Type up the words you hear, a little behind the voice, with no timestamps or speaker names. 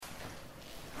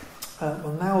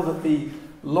Well, now that the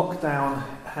lockdown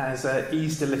has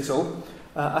eased a little,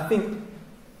 I think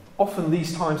often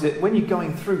these times, when you're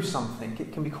going through something,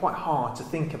 it can be quite hard to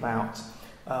think about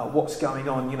what's going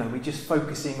on. You know, we're just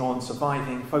focusing on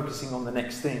surviving, focusing on the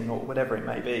next thing, or whatever it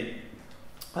may be.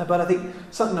 But I think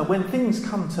when things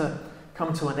come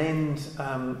to an end,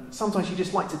 sometimes you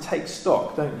just like to take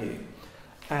stock, don't you?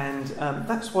 And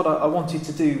that's what I wanted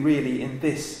to do really in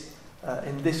this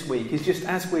week, is just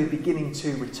as we're beginning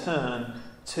to return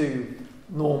to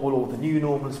normal, or the new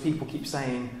normal, as people keep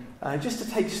saying, just to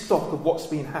take stock of what's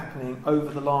been happening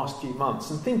over the last few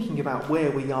months and thinking about where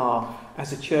we are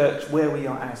as a church, where we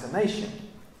are as a nation.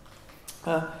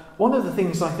 One of the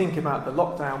things I think about the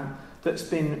lockdown that's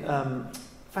been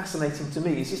fascinating to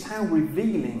me is just how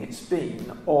revealing it's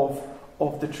been of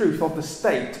the truth, of the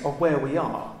state of where we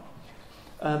are.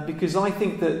 Because I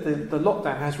think that the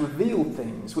lockdown has revealed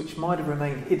things which might have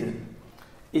remained hidden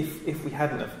if we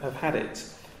hadn't have had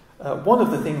it. One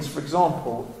of the things, for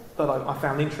example, that I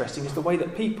found interesting is the way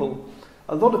that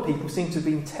a lot of people seem to have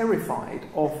been terrified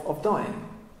of dying.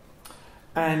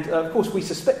 And of course we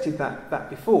suspected that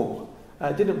before,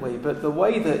 didn't we? But the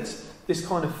way that this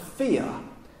kind of fear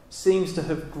seems to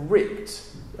have gripped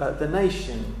the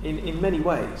nation in many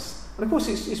ways. And of course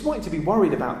it's right to be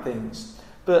worried about things,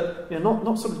 but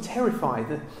not sort of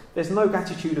terrified. There's no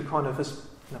attitude of kind of, as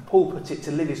Paul put it,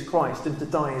 to live is Christ and to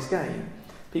die is gain.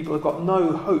 People have got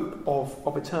no hope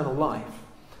of eternal life.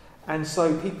 And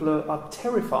so people are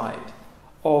terrified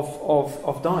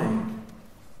of dying.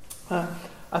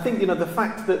 I think, the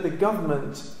fact that the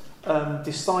government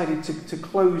decided to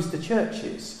close the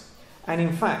churches, and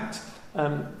in fact,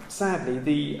 sadly,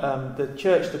 the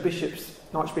church, the bishops,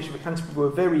 Archbishop of Canterbury, were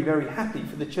very, very happy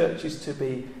for the churches to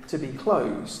be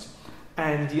closed.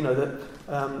 And,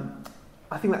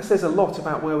 I think that says a lot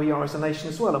about where we are as a nation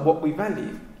as well and what we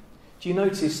value. Do you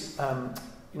notice,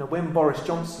 when Boris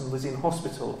Johnson was in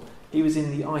hospital, he was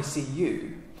in the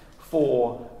ICU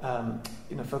for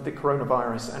the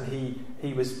coronavirus, and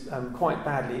he was quite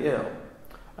badly ill.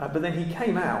 But then he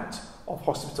came out of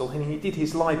hospital and he did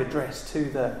his live address to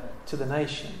the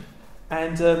nation.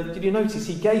 And did you notice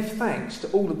he gave thanks to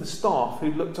all of the staff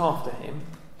who looked after him,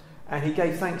 and he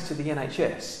gave thanks to the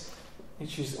NHS,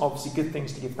 which is obviously good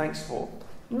things to give thanks for.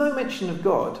 No mention of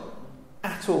God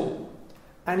at all.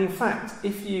 And in fact,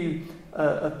 if you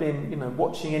have been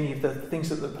watching any of the things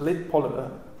that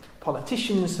the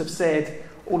politicians have said,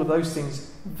 all of those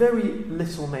things, very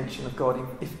little mention of God,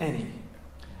 if any.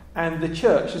 And the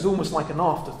church is almost like an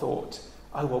afterthought.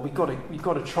 Oh, well, we've got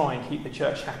to try and keep the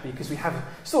church happy because we have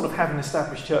an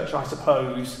established church, I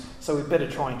suppose, so we'd better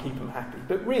try and keep them happy.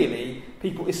 But really,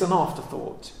 it's an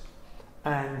afterthought.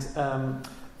 And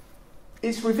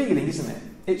it's revealing, isn't it?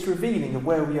 It's revealing of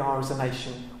where we are as a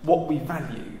nation, what we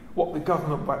value, what the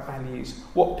government values,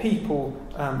 what people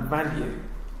value.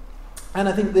 And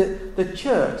I think that the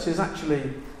church is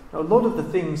actually, a lot of the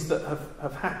things that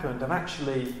have happened have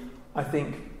actually, I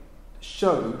think,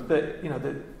 showed that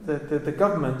the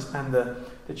government and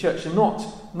the church are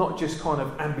not just kind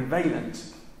of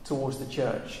ambivalent towards the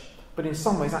church, but in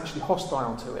some ways actually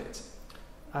hostile to it.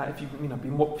 If you've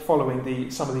been following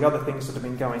some of the other things that have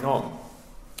been going on,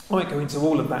 I won't go into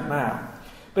all of that now,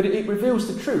 but it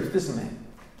reveals the truth, doesn't it?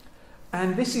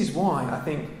 And this is why I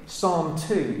think Psalm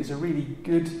 2 is a really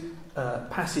good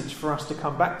passage for us to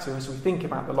come back to as we think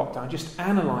about the lockdown, just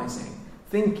analysing,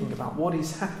 thinking about what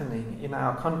is happening in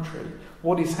our country,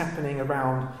 what is happening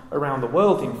around the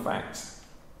world, in fact.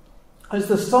 As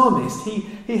the psalmist,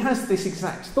 he has this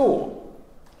exact thought.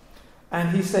 And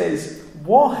he says,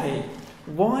 Why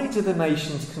do the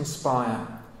nations conspire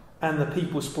and the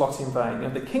peoples plot in vain?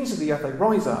 And the kings of the earth, they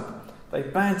rise up, they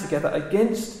band together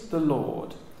against the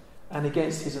Lord and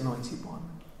against his anointed one.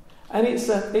 And it's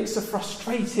a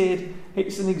frustrated,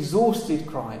 it's an exhausted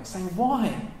cry, saying,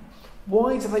 why?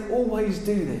 Why do they always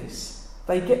do this?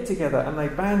 They get together and they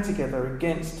band together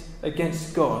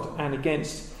against God and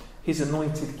against his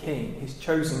anointed king, his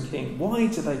chosen king. Why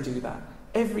do they do that?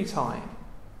 Every time.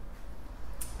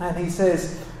 And he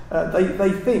says,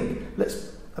 they think,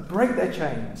 let's break their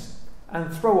chains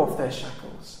and throw off their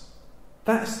shackles.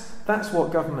 That's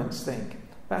what governments think.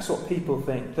 That's what people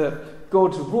think, that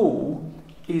God's rule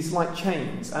is like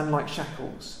chains and like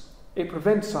shackles. It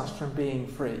prevents us from being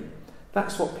free.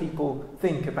 That's what people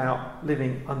think about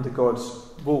living under God's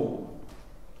rule.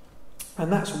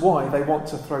 And that's why they want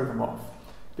to throw them off,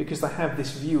 because they have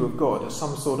this view of God as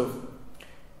some sort of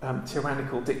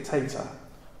tyrannical dictator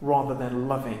rather than a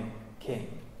loving king.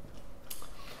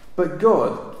 But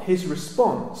God, his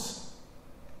response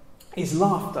is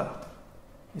laughter.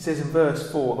 He says in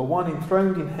verse 4, the one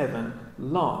enthroned in heaven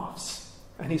laughs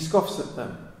and he scoffs at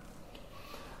them.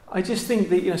 I just think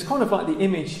that it's kind of like the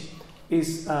image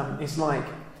is like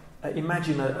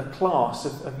imagine a class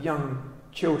of young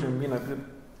children,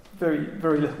 very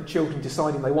very little children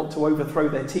deciding they want to overthrow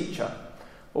their teacher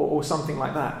or something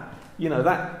like that.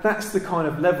 That's the kind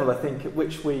of level I think at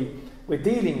which we're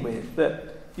dealing with.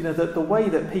 That the way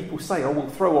that people say, "Oh, we'll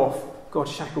throw off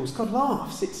God's shackles," God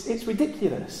laughs. It's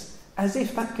ridiculous, as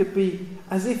if that could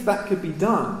be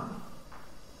done.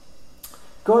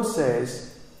 God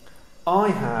says, "I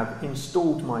have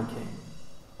installed my king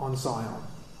on Zion.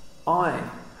 I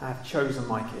have chosen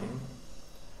my king,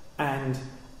 and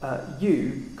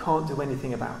you can't do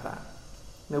anything about that."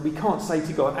 Now, we can't say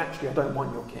to God, "Actually, I don't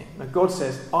want your king." Now, God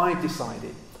says, "I've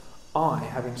decided. I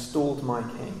have installed my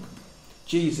king."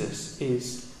 Jesus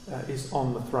is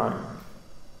on the throne.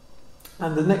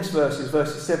 And the next verses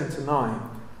 7 to 9,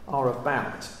 are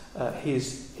about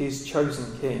his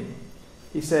chosen king.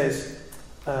 He says,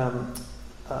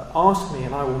 "Ask me,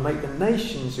 and I will make the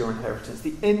nations your inheritance,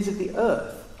 the ends of the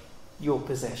earth your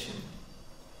possession."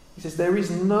 He says there is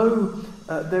no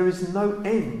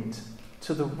end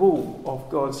to the rule of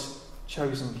God's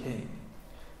chosen king.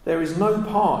 There is no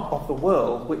part of the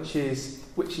world which is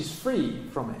free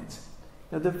from it.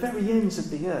 Now, the very ends of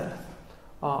the earth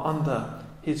are under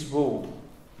his rule.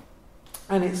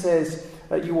 And it says,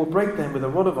 "You will break them with a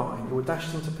rod of iron, you will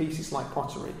dash them to pieces like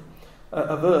pottery."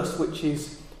 A verse which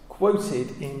is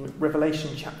quoted in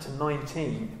Revelation chapter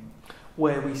 19,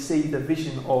 where we see the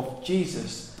vision of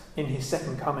Jesus in his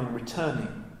second coming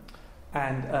returning,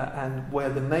 and where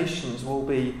the nations will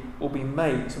be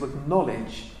made to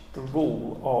acknowledge the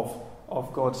rule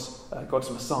of God's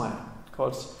Messiah,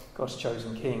 God's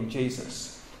chosen King,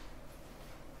 Jesus.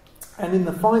 And in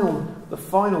the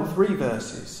final 3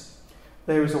 verses,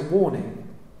 there is a warning.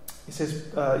 It says,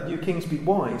 "You kings, be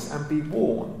wise and be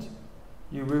warned,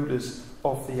 you rulers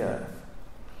of the earth."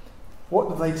 What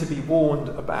are they to be warned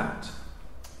about?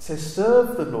 It says,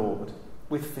 "Serve the Lord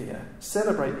with fear,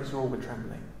 celebrate his rule with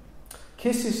trembling.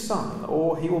 Kiss his son,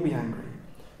 or he will be angry.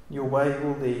 Your way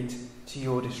will lead to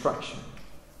your destruction."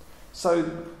 So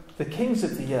the kings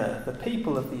of the earth, the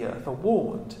people of the earth, are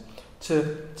warned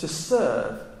to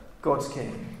serve God's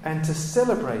king and to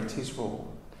celebrate his rule,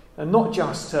 and not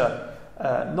just to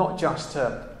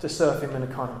serve him in a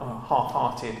kind of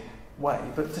half-hearted way,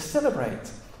 but to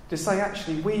celebrate, to say,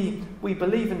 actually, we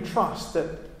believe and trust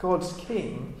that God's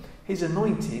king, his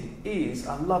anointed, is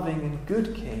a loving and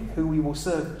good king who we will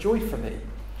serve joyfully,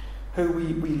 who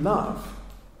we love.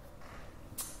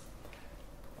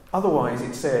 Otherwise,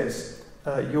 it says,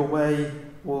 your way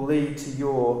will lead to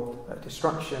your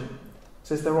destruction. It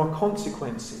says there are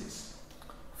consequences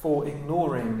for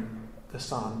ignoring the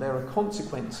Son. There are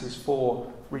consequences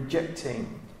for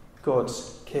rejecting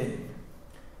God's king.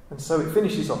 And so it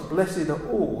finishes off, "Blessed are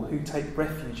all who take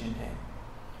refuge in him."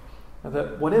 Now,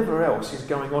 that whatever else is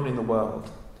going on in the world,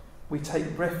 we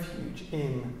take refuge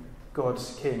in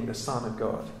God's King, the Son of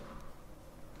God.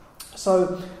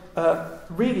 So,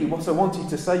 really what I wanted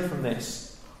to say from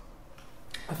this,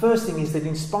 the first thing is that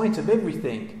in spite of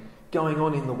everything going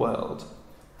on in the world,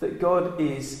 that God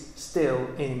is still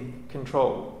in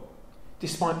control.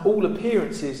 Despite all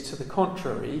appearances to the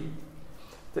contrary,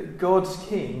 that God's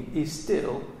King is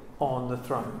still on the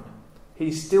throne.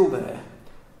 He's still there.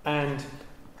 And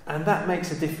that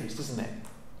makes a difference, doesn't it?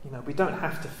 We don't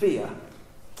have to fear.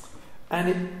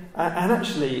 And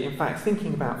actually, in fact,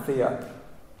 thinking about fear,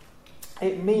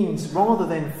 it means rather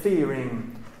than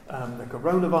fearing the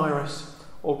coronavirus,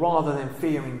 or rather than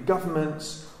fearing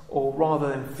governments, or rather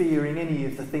than fearing any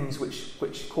of the things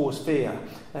which cause fear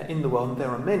in the world, and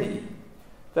there are many,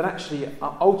 that actually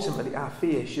ultimately our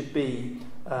fear should be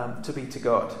to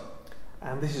God.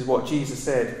 And this is what Jesus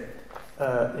said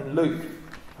in Luke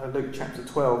chapter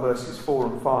 12, verses 4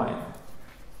 and 5.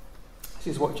 This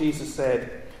is what Jesus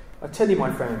said: "I tell you,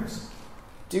 my friends,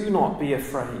 do not be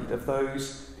afraid of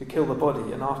those who kill the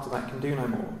body and after that can do no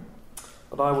more.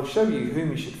 But I will show you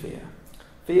whom you should fear.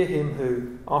 Fear him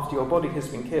who, after your body has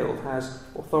been killed, has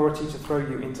authority to throw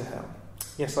you into hell.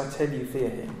 Yes, I tell you, fear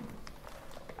him."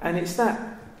 And it's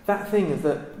that thing of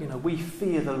that, we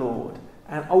fear the Lord,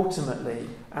 and ultimately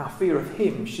our fear of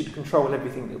him should control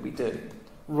everything that we do,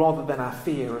 rather than our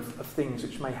fear of things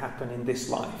which may happen in this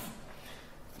life.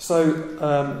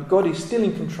 So God is still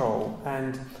in control,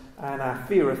 and our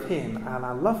fear of him and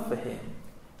our love for him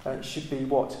should be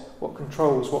what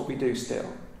controls what we do still.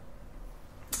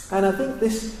 And I think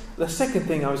the second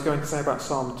thing I was going to say about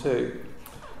Psalm 2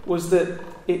 was that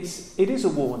it is a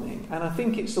warning, and I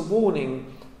think it's a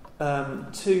warning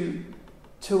to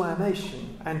our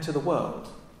nation and to the world.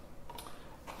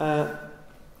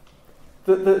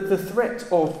 The threat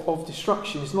of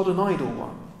destruction is not an idle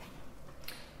one.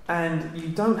 And you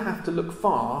don't have to look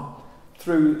far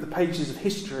through the pages of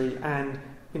history and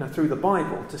through the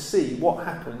Bible to see what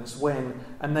happens when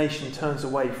a nation turns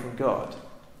away from God.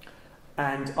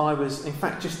 And I was, in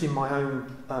fact, just in my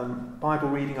own Bible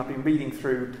reading, I've been reading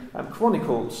through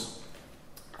Chronicles,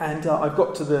 and I've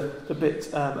got to the bit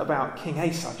about King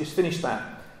Asa. I've just finished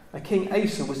that. Now, King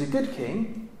Asa was a good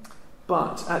king,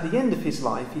 but at the end of his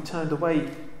life, he turned away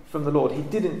from the Lord. He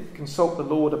didn't consult the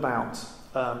Lord about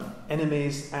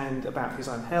enemies and about his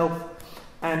own health,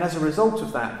 and as a result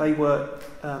of that, they were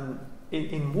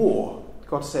in war,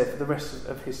 God said, for the rest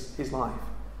of his life.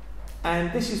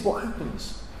 And this is what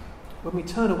happens. When we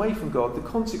turn away from God, the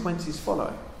consequences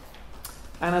follow.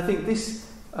 And I think this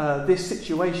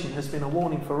situation has been a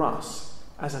warning for us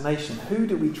as a nation. Who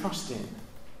do we trust in?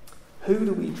 Who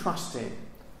do we trust in?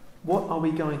 What are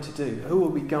we going to do? Who are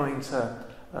we going to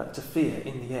fear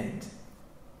in the end?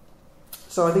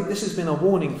 So I think this has been a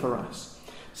warning for us.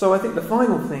 So I think the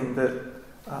final thing that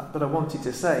I wanted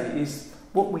to say is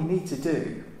what we need to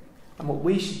do and what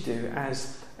we should do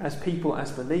as people,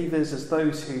 as believers, as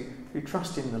those who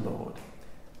trust in the Lord,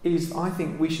 is I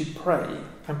think we should pray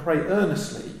and pray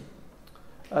earnestly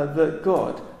that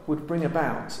God would bring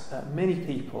about many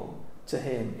people to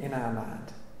him in our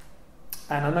land.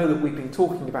 And I know that we've been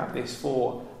talking about this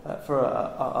for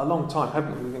a long time,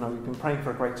 haven't we? We've been praying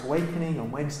for a great awakening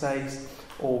on Wednesdays,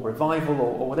 or revival,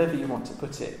 or whatever you want to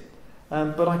put it.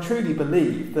 But I truly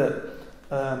believe that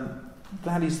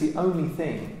that is the only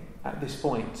thing at this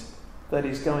point that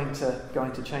is going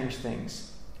to change things.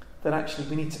 That actually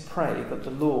we need to pray that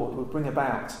the Lord will bring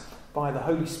about, by the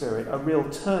Holy Spirit, a real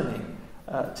turning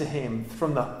to him,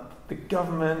 from the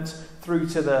government through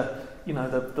to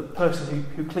the person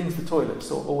who cleans the toilets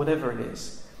or whatever it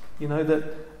is.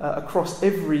 That across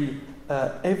every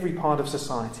part of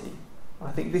society.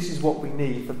 I think this is what we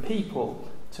need, for people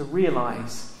to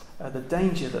realise the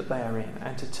danger that they are in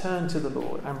and to turn to the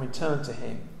Lord and return to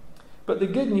him. But the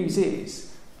good news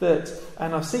is that,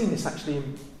 and I've seen this actually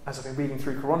as I've been reading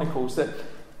through Chronicles, that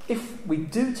if we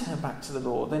do turn back to the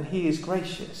Lord, then he is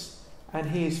gracious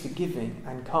and he is forgiving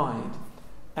and kind,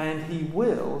 and he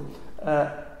will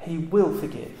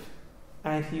forgive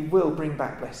and he will bring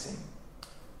back blessing.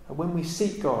 And when we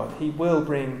seek God, he will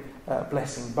bring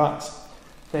blessing. But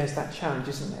there's that challenge,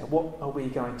 isn't there? What are we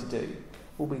going to do?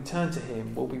 Will we turn to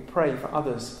him? Will we pray for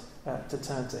others to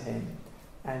turn to him?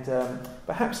 And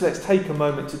perhaps let's take a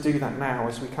moment to do that now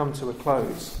as we come to a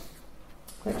close.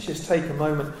 Let's just take a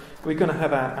moment. We're going to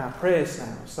have our prayers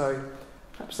now. So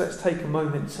perhaps let's take a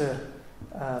moment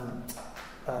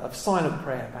of silent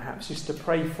prayer, perhaps, just to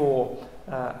pray for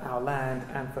our land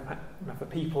and for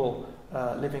people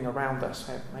living around us,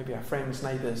 maybe our friends,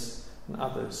 neighbours and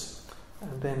others.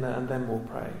 And then we'll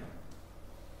pray.